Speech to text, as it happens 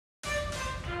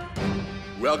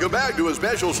Welcome back to a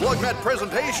special SlugNet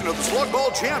presentation of the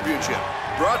Slugball Championship,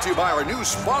 brought to you by our new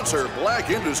sponsor,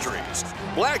 Blakk Industries.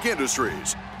 Blakk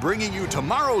Industries, bringing you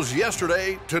tomorrow's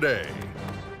yesterday today.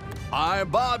 I'm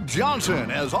Bob Johnson.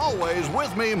 As always,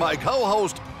 with me, my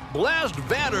co-host, Blast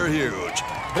Vanderhuge.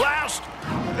 Blast!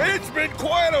 It's been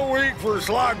quite a week for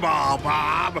Slugball,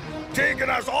 Bob.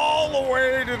 Taking us all the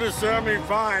way to the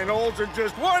semifinals and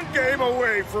just one game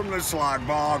away from the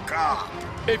Slugball Cup.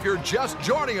 If you're just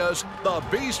joining us, the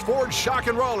Beast Forge Shock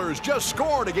and Rollers just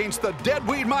scored against the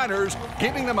Deadweed Miners,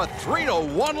 giving them a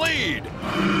 3-1 lead.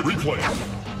 Replay.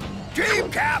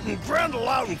 Team Captain Grendel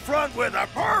out in front with a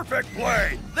perfect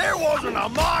play. There wasn't a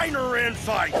miner in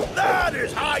sight. That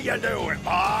is how you do it,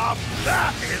 Bob.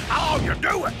 That is how you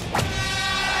do it.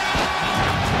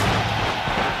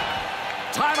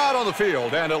 Timeout on the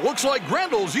field, and it looks like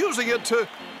Grendel's using it to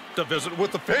visit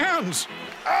with the fans.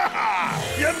 Ah,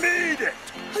 you need it.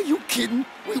 Are you kidding?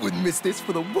 We wouldn't miss this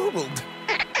for the world.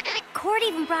 Cord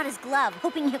even brought his glove,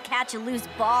 hoping he'll catch a loose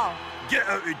ball. Get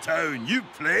out of town, you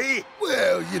play?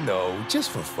 Well, you know,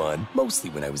 just for fun. Mostly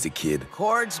when I was a kid.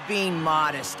 Cord's being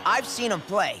modest. I've seen him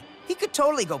play. He could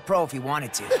totally go pro if he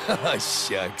wanted to.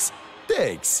 Shucks.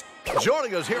 Thanks.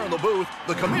 Joining us here in the booth,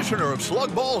 the commissioner of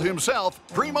Slugball himself,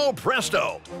 Primo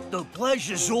Presto. The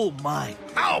pleasure's all mine.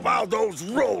 How about those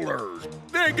rollers?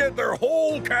 They get their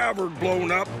whole cavern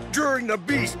blown up during the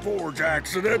Beast Forge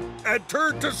accident and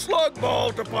turn to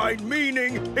Slugball to find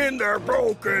meaning in their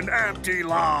broken, empty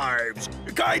lives.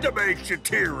 It kinda makes you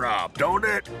tear up, don't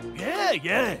it?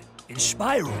 Yeah.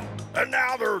 Inspiring. And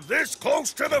now they're this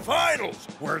close to the finals,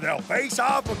 where they'll face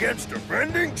off against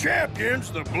defending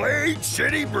champions, the Blade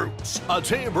City Brutes. A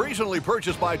team recently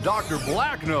purchased by Dr.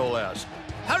 Blakk, no less.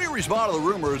 How do you respond to the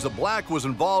rumors that Blakk was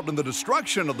involved in the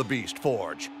destruction of the Beast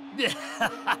Forge?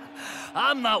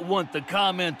 I'm not one to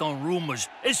comment on rumors,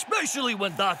 especially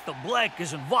when Dr. Blakk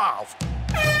is involved.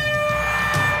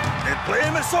 And play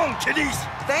him a song, kiddies.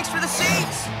 Thanks for the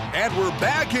seats. And we're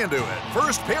back into it.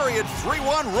 First period,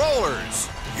 3-1 Rollers.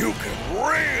 You can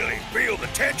really feel the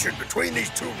tension between these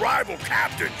two rival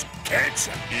captains, can't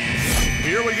you?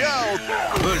 Here we go.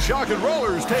 The Shock and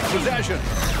Rollers take possession.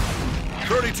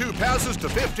 32 passes to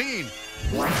 15.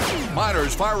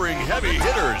 Miners firing heavy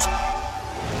hitters.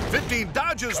 15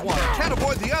 dodges one, can't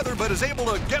avoid the other, but is able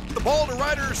to get the ball to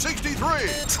rider 63.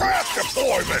 Trap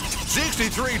deployment!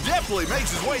 63 deftly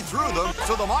makes his way through them,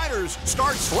 so the Miners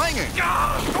start slinging.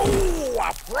 Ooh,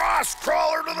 a frost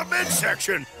crawler to the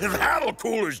midsection. That'll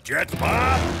cool his jets,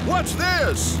 Bob. What's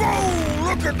this? Oh,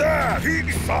 look at that! He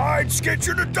decides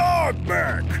sketching a dog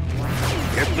back.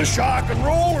 If the Shock and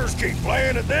Rollers keep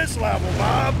playing at this level,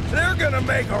 Bob, they're gonna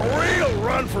make a real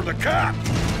run for the cup.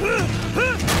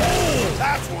 Oh,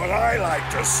 that's what I like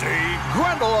to see.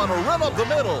 Grendel on a run up the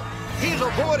middle. He's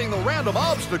avoiding the random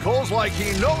obstacles like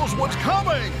he knows what's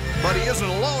coming. But he isn't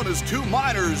alone as two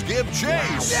Miners give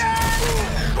chase.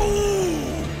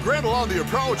 Ooh. Grendel on the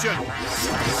approach and...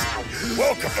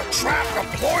 Welcome to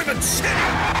Trap Deployment City.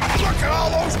 Look at all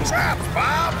those traps,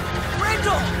 Bob.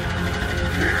 Grendel!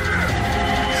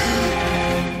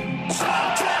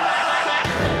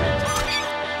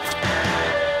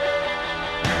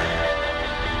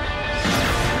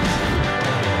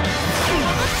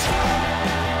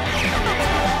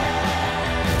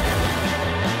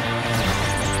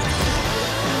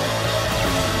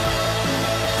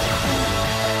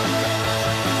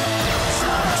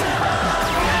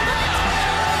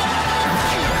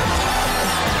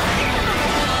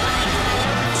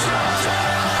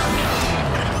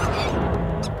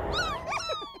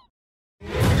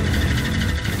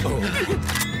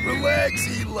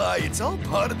 Relax, Eli. It's all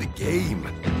part of the game.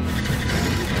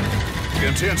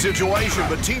 Intense situation,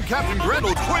 but Team Captain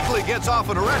Grendel quickly gets off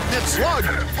an arachnid slug,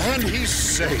 and he's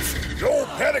safe. No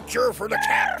pedicure for the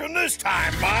captain this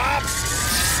time, Bob.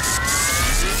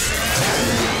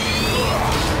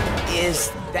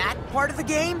 Is that part of the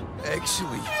game?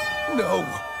 Actually, no.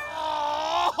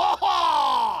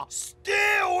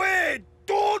 Stay away!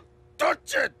 Don't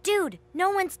touch it! Dude, no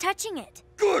one's touching it.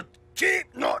 Good.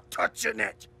 Keep not touching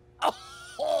it.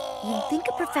 You'd think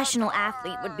a professional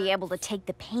athlete would be able to take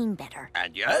the pain better.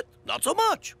 And yet, not so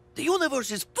much. The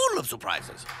universe is full of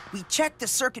surprises. We checked the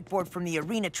circuit board from the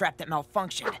arena trap that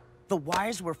malfunctioned. The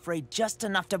wires were frayed just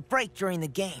enough to break during the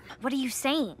game. What are you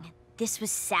saying? This was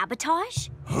sabotage?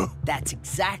 That's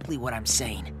exactly what I'm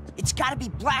saying. It's gotta be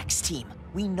Black's team.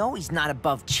 We know he's not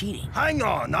above cheating. Hang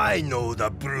on, I know the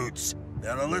brutes.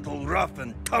 They're a little rough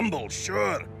and tumble,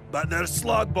 sure. But they're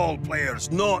Slugball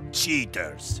players, not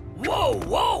cheaters.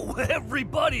 Whoa!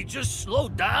 Everybody just slow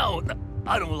down.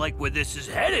 I don't like where this is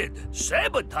headed.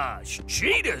 Sabotage,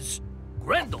 cheaters.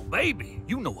 Grendel, baby,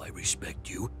 you know I respect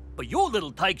you. But your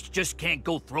little tykes just can't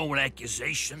go throwing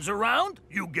accusations around.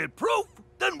 You get proof,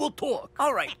 then we'll talk.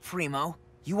 All right, Primo.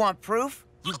 You want proof?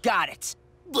 You got it.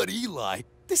 But Eli,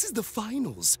 this is the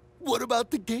finals. What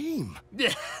about the game?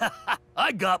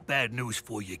 I got bad news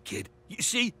for you, kid. You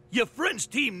see, your friend's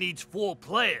team needs 4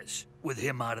 players. With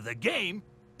him out of the game,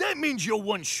 that means you're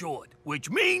 1 short, which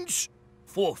means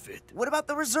forfeit. What about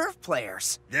the reserve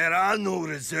players? There are no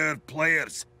reserve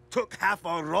players. Took half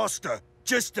our roster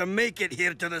just to make it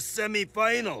here to the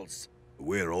semi-finals.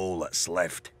 We're all that's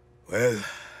left. Well,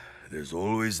 there's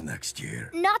always next year.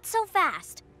 Not so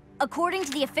fast. According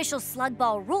to the official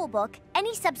Slugball rulebook,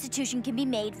 any substitution can be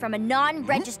made from a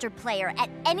non-registered player at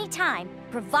any time,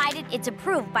 provided it's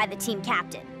approved by the team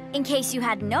captain. In case you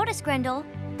hadn't noticed, Grendel,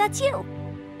 that's you.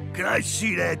 Can I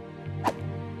see that?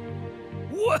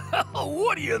 Well,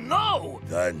 what do you know?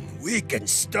 Then we can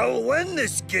still win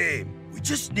this game. We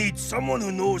just need someone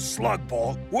who knows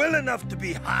Slugball well enough to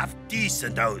be half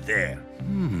decent out there.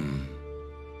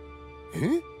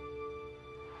 Huh?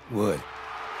 What?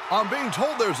 I'm being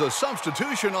told there's a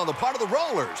substitution on the part of the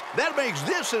Rollers. That makes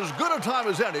this as good a time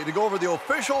as any to go over the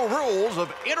official rules of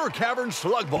inter-cavern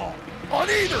Slugball. On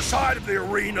either side of the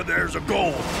arena, there's a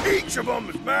goal. Each of them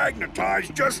is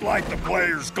magnetized just like the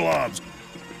player's gloves.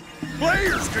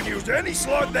 Players can use any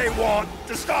slug they want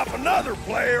to stop another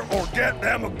player or get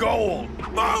them a goal.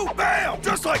 Boom, bam,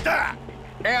 just like that.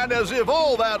 And as if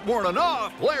all that weren't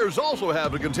enough, players also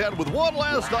have to contend with one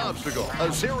last obstacle,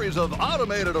 a series of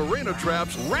automated arena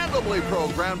traps randomly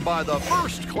programmed by the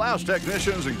first-class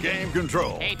technicians in game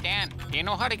control. Hey, Dan, do you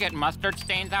know how to get mustard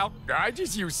stains out? I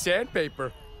just use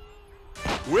sandpaper.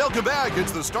 Welcome back.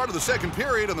 It's the start of the second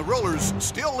period, and the Rollers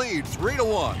still lead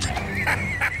 3-1.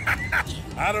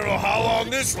 I don't know how long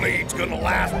this lead's gonna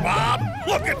last, Bob.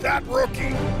 Look at that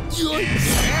rookie.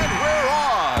 And we're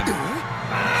on.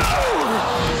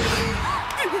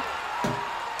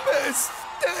 Best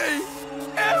day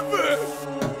ever!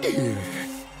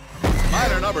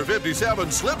 Miner number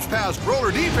 57 slips past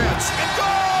Roller defense and goal!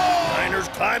 Miner's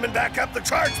climbing back up the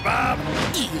charts, Bob.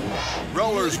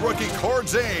 Rollers rookie Cord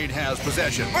Zane has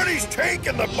possession. But he's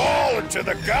taking the ball into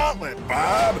the gauntlet,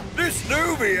 Bob. This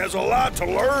newbie has a lot to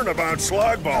learn about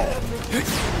Slugball.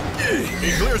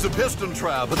 He clears a piston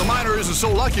trap, but the Miner isn't so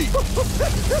lucky.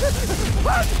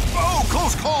 Oh,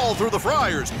 close call through the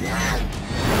Friars.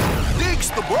 Digs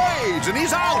the blades, and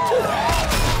he's out.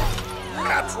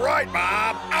 That's right,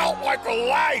 Bob. Out like a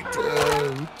light.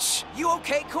 Ouch. You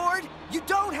okay, Cord? You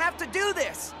don't have to do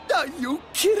this. Are you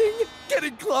kidding?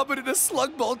 Getting clobbered in a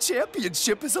Slugball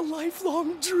championship is a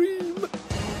lifelong dream.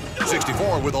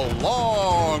 64 with a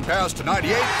long pass to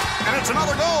 98, and it's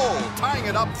another goal, tying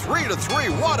it up 3-3.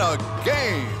 What a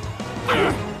game!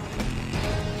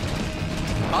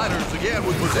 Miners again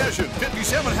with possession.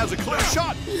 57 has a clear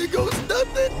shot. Here goes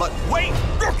nothing. But wait!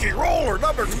 Rookie roller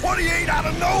number 28 out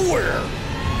of nowhere.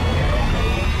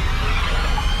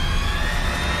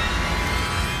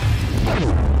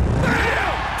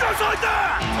 Bam! Just like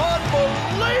that!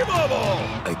 Unbelievable!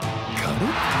 I got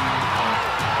it?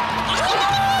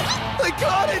 I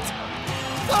got it!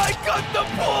 I got the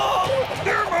ball!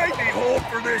 There might be hope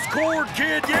for this Cord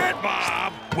kid yet,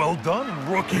 Bob. Well done,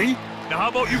 rookie. Now how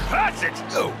about you pass it?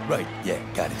 Oh, right. Yeah,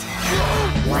 got it.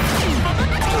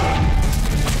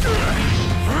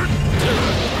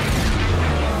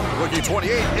 Rookie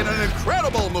 28 in an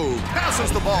incredible move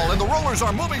passes the ball, and the Rollers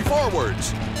are moving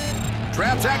forwards.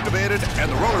 Traps activated,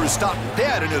 and the Roller is stopped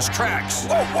dead in his tracks.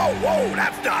 Whoa, whoa, whoa!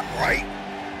 That's not right.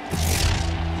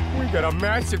 We got a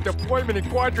massive deployment in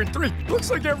Quadrant 3. Looks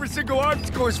like every single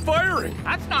obstacle is firing.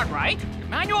 That's not right.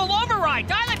 Manual override.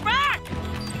 Dial it back.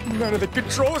 None of the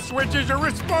control switches are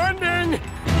responding.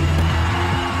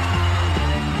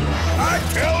 I'm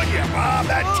telling you, Bob,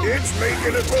 that kid's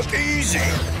making it look easy.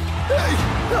 Hey,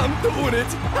 I'm doing it.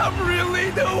 I'm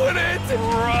really doing it.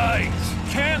 Right.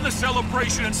 Can the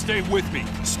celebration and stay with me.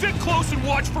 Stick close and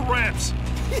watch for ramps.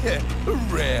 Yeah,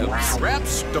 ramps.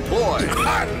 Traps deployed.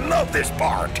 I love this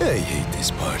part. I hate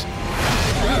this part.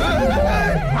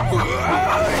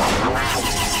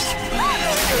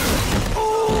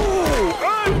 Ooh,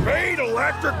 unpaid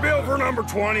electric bill for number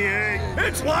 28.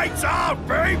 It's lights out,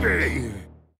 baby.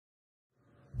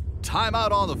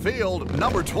 Timeout on the field.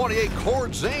 Number 28,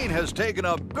 Cord Zane, has taken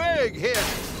a big hit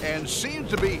and seems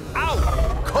to be out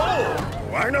cold.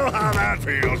 I know how that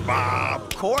feels,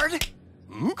 Bob. Cord?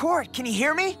 Cord, can you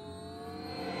hear me?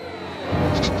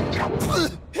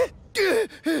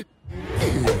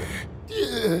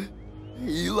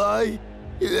 Eli,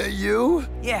 is that you?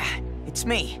 Yeah, it's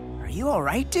me. Are you all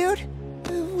right, dude?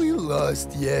 Have we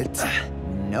lost yet?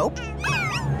 Nope.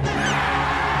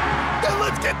 Oh,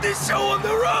 Let's get this show on the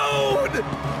road!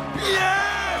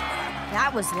 Yeah!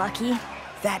 That was lucky.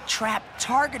 That trap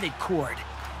targeted Cord.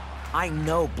 I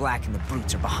know Blakk and the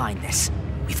brutes are behind this.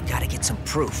 We've got to get some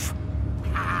proof.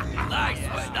 Nice.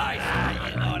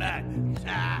 You know that.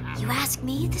 You ask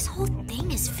me, this whole thing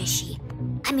is fishy.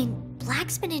 I mean,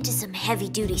 Black's been into some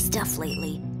heavy-duty stuff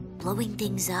lately. Blowing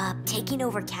things up, taking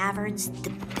over caverns, the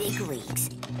big leagues.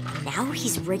 Now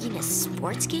he's rigging a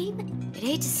sports game? I'd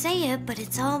hate to say it, but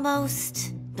it's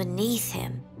almost beneath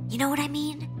him. You know what I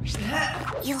mean?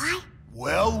 Eli?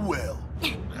 Well,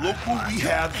 look what we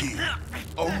have here.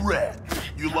 A rat.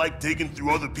 You like digging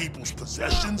through other people's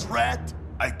possessions, rat?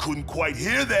 I couldn't quite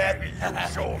hear that.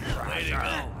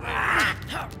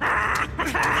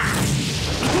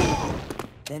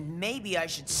 Then maybe I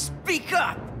should speak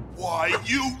up. Why,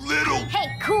 you little... Hey,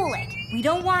 cool it. We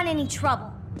don't want any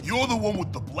trouble. You're the one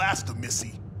with the blaster,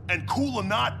 Missy. And cool or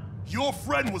not, your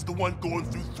friend was the one going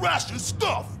through Thrasher's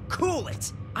stuff. Cool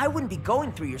it. I wouldn't be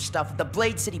going through your stuff if the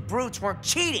Blade City brutes weren't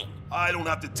cheating. I don't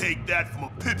have to take that from a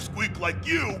pipsqueak like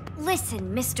you.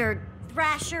 Listen, Mr.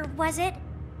 Thrasher, was it?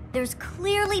 There's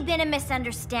clearly been a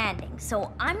misunderstanding,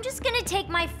 so I'm just gonna take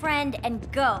my friend and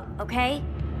go, okay?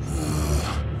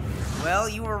 Well,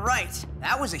 you were right.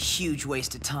 That was a huge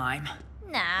waste of time.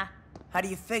 Nah. How do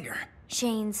you figure?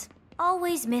 Shane's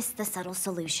always missed the subtle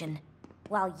solution.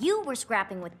 While you were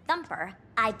scrapping with Thumper,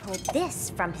 I pulled this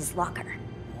from his locker.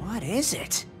 What is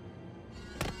it?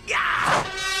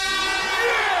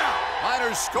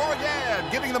 Miners score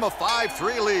again, giving them a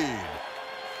 5-3 lead.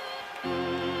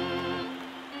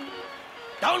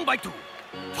 Down by 2.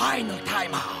 Final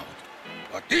timeout.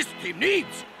 What this team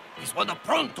needs is one of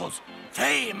Pronto's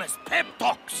famous pep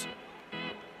talks.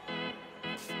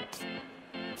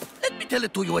 Let me tell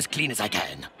it to you as clean as I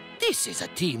can. This is a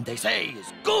team they say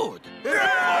is good.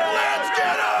 Let's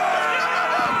get it!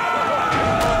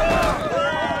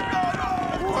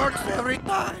 Works every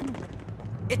time.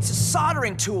 It's a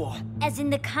soldering tool. As in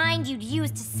the kind you'd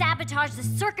use to sabotage the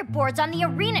circuit boards on the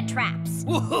arena traps.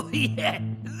 Whoa, yeah.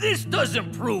 This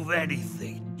doesn't prove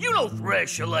anything. You know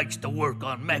Thrasher likes to work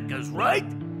on mechas, right?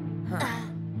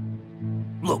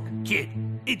 Look, kid,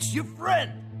 it's your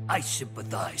friend. I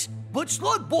sympathize. But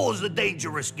Slugball's a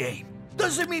dangerous game.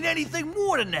 Doesn't mean anything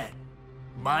more than that.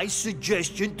 My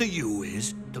suggestion to you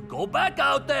is to go back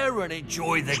out there and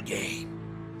enjoy the game.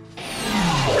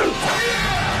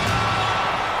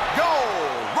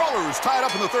 Rollers tied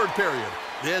up in the third period.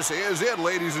 This is it,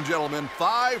 ladies and gentlemen.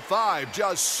 5-5,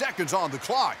 just seconds on the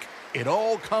clock. It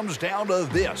all comes down to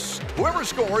this. Whoever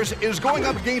scores is going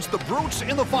up against the brutes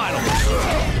in the finals.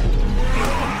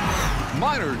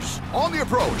 Miners on the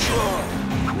approach.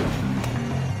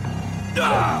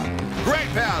 Great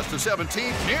pass to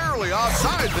 17, nearly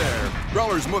offside there.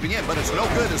 Rollers moving in, but it's no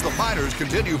good as the Miners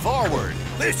continue forward.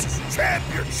 This is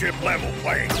championship level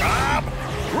playing, Bob.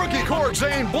 Rookie Cord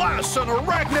Zane blasts an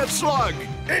arachnid slug.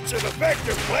 It's an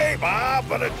effective play, Bob,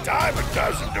 but a dime a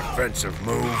dozen defensive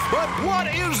move. But what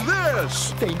is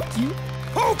this? Thank you.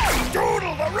 Hooky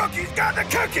doodle, the rookie's got the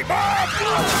cookie, Bob!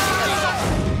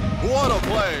 What a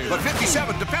play. The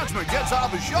 57 defenseman gets out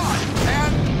of the shot,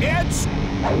 and it's...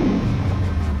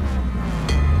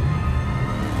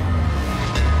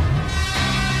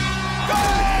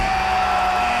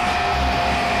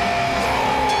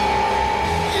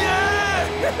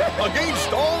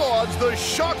 Against all odds, the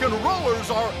Shock and Rollers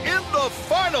are in the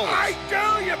finals. I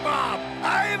tell you, Bob,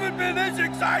 I haven't been this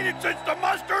excited since the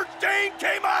mustard stain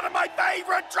came out of my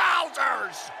favorite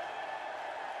trousers.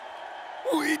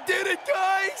 We did it,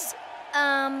 guys!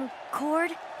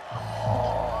 Cord?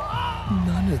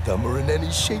 None of them are in any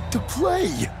shape to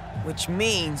play. Which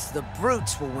means the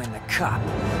brutes will win the cup.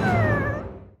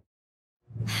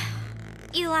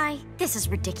 Eli, this is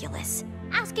ridiculous.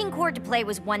 Asking Cord to play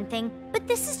was one thing, but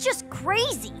this is just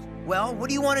crazy. Well, what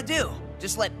do you want to do?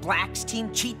 Just let Black's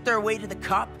team cheat their way to the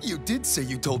cup? You did say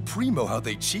you told Primo how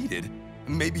they cheated.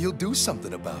 Maybe he'll do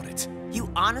something about it.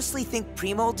 You honestly think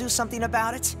Primo will do something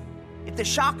about it? If the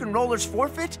Shock and Rollers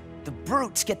forfeit, the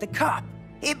brutes get the cup.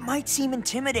 It might seem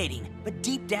intimidating, but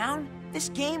deep down, this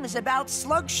game is about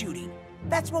slug shooting.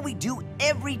 That's what we do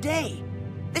every day.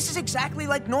 This is exactly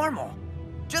like normal,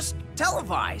 just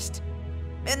televised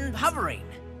and hovering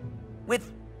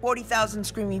with 40,000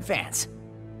 screaming fans.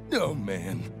 Oh,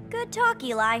 man. Good talk,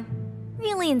 Eli.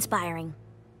 Really inspiring.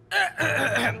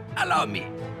 Allow me.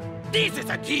 This is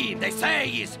a team they say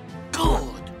is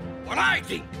good. But I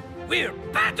think we're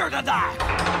better than that.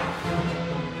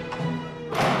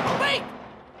 Wait!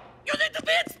 You need to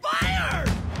be inspired!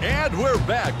 And we're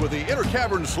back with the Inter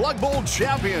Cavern Slugball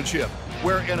Championship.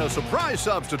 where in a surprise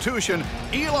substitution,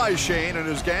 Eli Shane and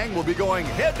his gang will be going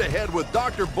head-to-head with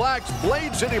Dr. Blakk's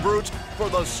Blade City Brutes for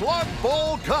the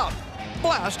Slugball Cup.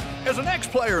 Blast, as an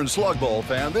ex-player and Slugball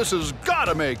fan, this has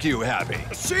gotta make you happy.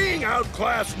 Seeing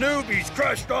outclassed newbies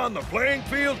crushed on the playing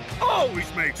field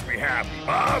always makes me happy,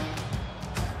 Bob.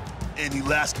 Any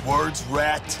last words,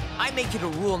 Rat? I make it a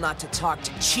rule not to talk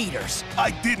to cheaters.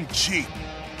 I didn't cheat.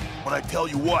 But I tell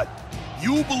you what,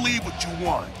 you believe what you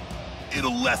want.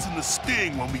 It'll lessen the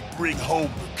sting when we bring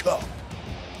home the cup.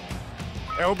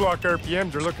 L-block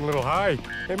RPMs are looking a little high.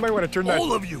 They might want to turn that...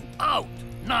 All of you, out,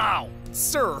 now!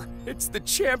 Sir, it's the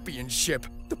championship.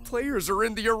 The players are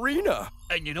in the arena.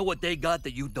 And you know what they got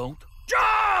that you don't?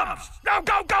 Jobs! Now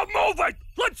go move it!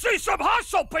 Let's see some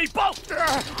hustle, people!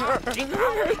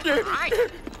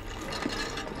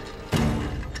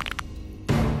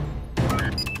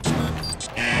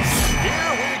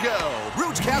 Here we go.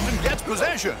 Brutes captain gets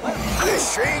possession.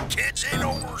 This Shane kid's in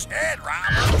over his head,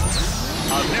 Robert.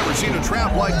 I've never seen a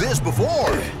trap like this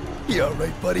before. You all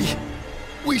right, buddy?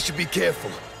 We should be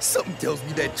careful. Something tells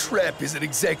me that trap isn't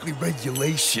exactly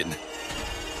regulation.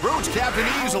 Brutes captain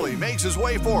easily makes his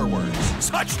way forwards.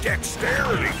 Such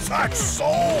dexterity, such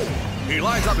soul. He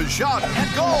lines up his shot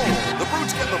and goal. The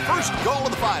Brutes get the first goal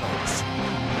of the finals.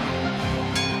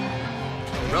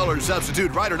 Roller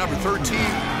substitute rider number 13,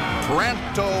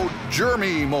 Trento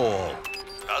Jeremy Mole.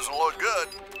 Doesn't look good.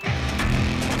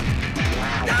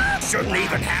 Shouldn't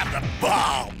even have the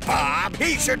ball, Bob.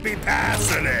 He should be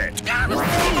passing it. A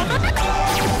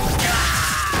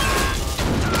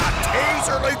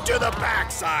taser leap to the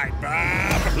backside,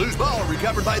 Bob. Loose ball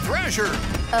recovered by Thrasher.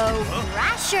 Oh,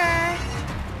 Thrasher.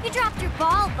 You dropped your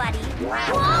ball, buddy.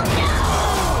 Whoa,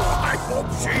 I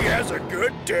hope she has a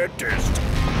good dentist.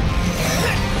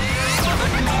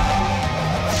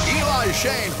 Eli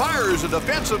Shane fires a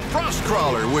defensive thrust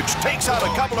crawler, which takes out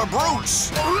a couple of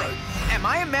Brutes. Am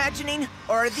I imagining,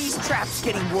 or are these traps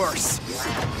getting worse?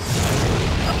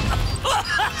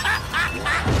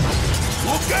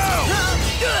 Look out!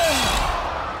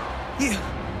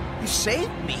 You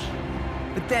saved me.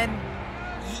 But then,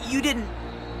 you didn't...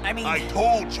 I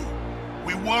told you,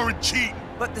 we weren't cheating.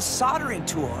 But the soldering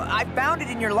tool, I found it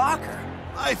in your locker.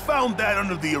 I found that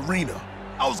under the arena.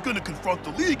 I was gonna confront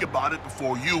the league about it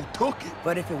before you took it.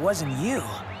 But if it wasn't you,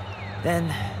 then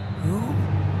who?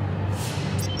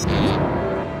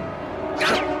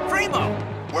 Primo!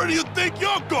 Where do you think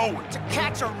you're going? To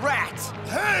catch a rat!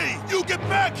 Hey, you get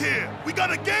back here! We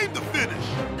got a game to finish!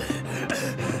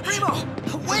 Primo,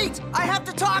 wait! I have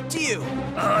to talk to you!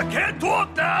 I can't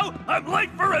talk now! I'm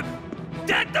late for a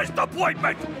dentist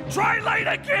appointment! Try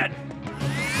later, kid!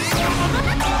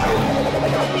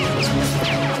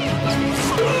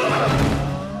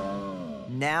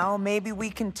 Now maybe we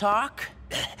can talk?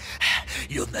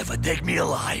 You'll never take me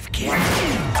alive, kid.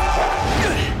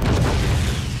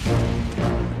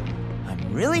 I'm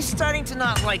really starting to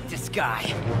not like this guy.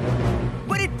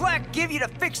 What did Blakk give you to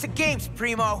fix the games,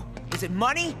 Primo? Was it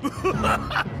money?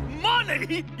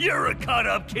 Money? You're a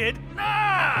cut-up kid.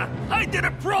 Nah! I did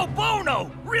it pro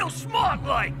bono! Real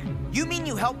smart-like! You mean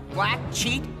you helped Blakk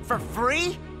cheat for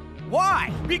free?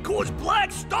 Why? Because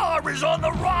Black's star is on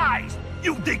the rise!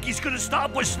 You think he's gonna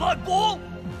stop with Slugball?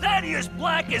 Thaddeus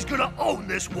Blakk is gonna own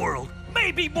this world.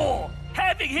 Maybe more.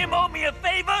 Having him owe me a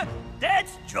favor?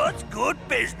 That's just good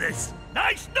business.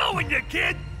 Nice knowing you,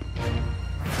 kid!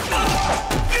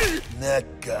 That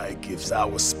guy gives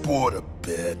our sport a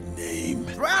bad name.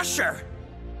 Thrasher!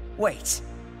 Wait,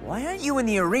 why aren't you in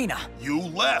the arena? You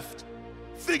left.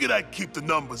 Figured I'd keep the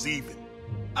numbers even.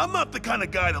 I'm not the kind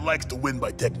of guy that likes to win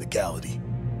by technicality.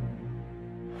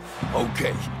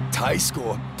 Okay, tie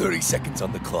score, 30 seconds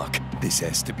on the clock. This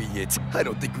has to be it. I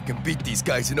don't think we can beat these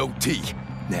guys in OT.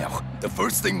 Now, the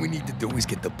first thing we need to do is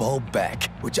get the ball back,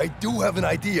 which I do have an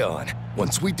idea on.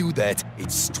 Once we do that,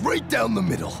 it's straight down the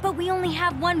middle. But we only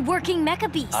have one working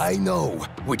mecha beast. I know,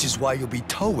 which is why you'll be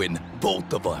towing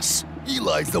both of us.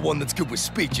 Eli's the one that's good with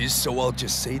speeches, so I'll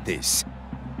just say this.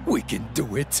 We can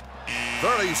do it.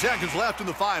 30 seconds left in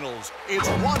the finals. It's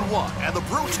 1-1, and the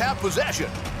Brutes have possession.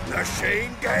 The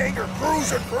Shane gang are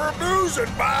cruising for a boozing,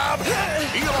 Bob!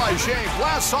 Eli Shane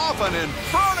blasts off an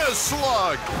Infernus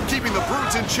slug. Keeping the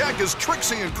Brutes in check as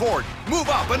Trixie and Court move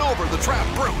up and over the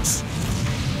trapped Brutes.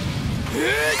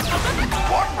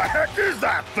 What the heck is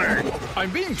that thing? I'm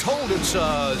being told it's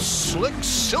a slick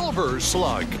silver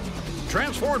slug.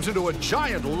 Transforms into a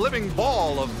giant living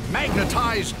ball of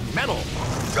magnetized metal.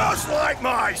 Just like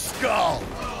my skull.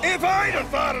 If I'd have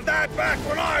thought of that back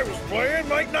when I was playing,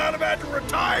 might not have had to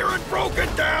retire in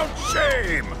broken down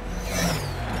shame.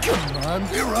 Come on,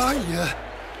 where are you?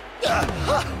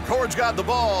 Cord's got the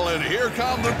ball, and here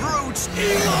come the brutes.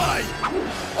 Eli!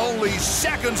 Only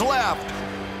seconds left.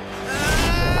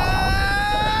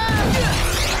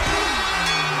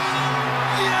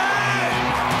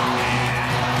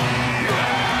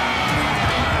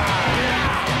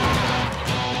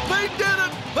 They did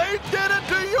it! They did it!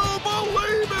 Do you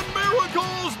believe in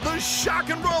miracles? The Shock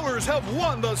and Rollers have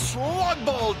won the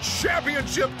Slugball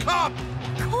Championship Cup!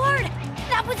 Cord,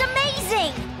 that was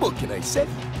amazing! What can I say?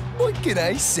 What can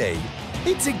I say?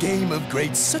 It's a game of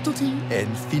great subtlety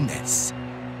and finesse.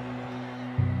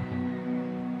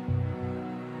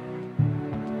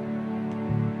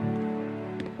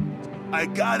 I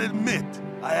gotta admit,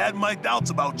 I had my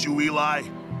doubts about you, Eli.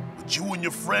 But you and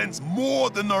your friends more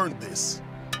than earned this.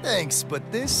 Thanks,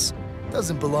 but this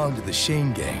doesn't belong to the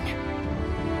Shane gang.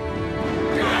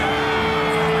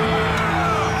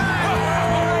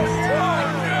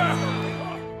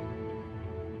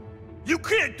 You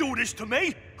can't do this to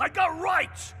me! I got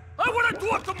rights! I want to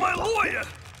talk to my lawyer!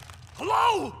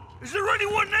 Hello? Is there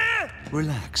anyone there?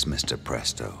 Relax, Mr.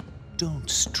 Presto. Don't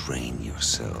strain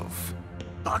yourself.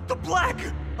 Dr.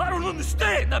 Blakk, I don't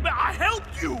understand. I mean, I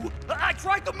helped you. I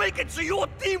tried to make it so your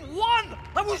team won.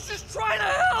 I was just trying to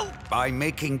help. By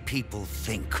making people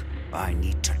think I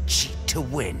need to cheat to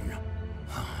win.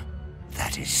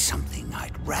 That is something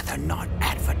I'd rather not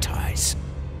advertise.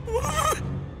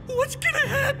 What's gonna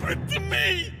happen to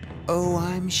me? Oh,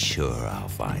 I'm sure I'll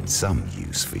find some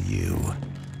use for you.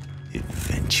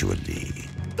 Eventually.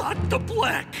 Dr.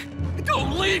 Blakk!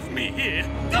 Don't leave me here!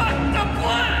 Dr.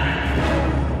 Blakk!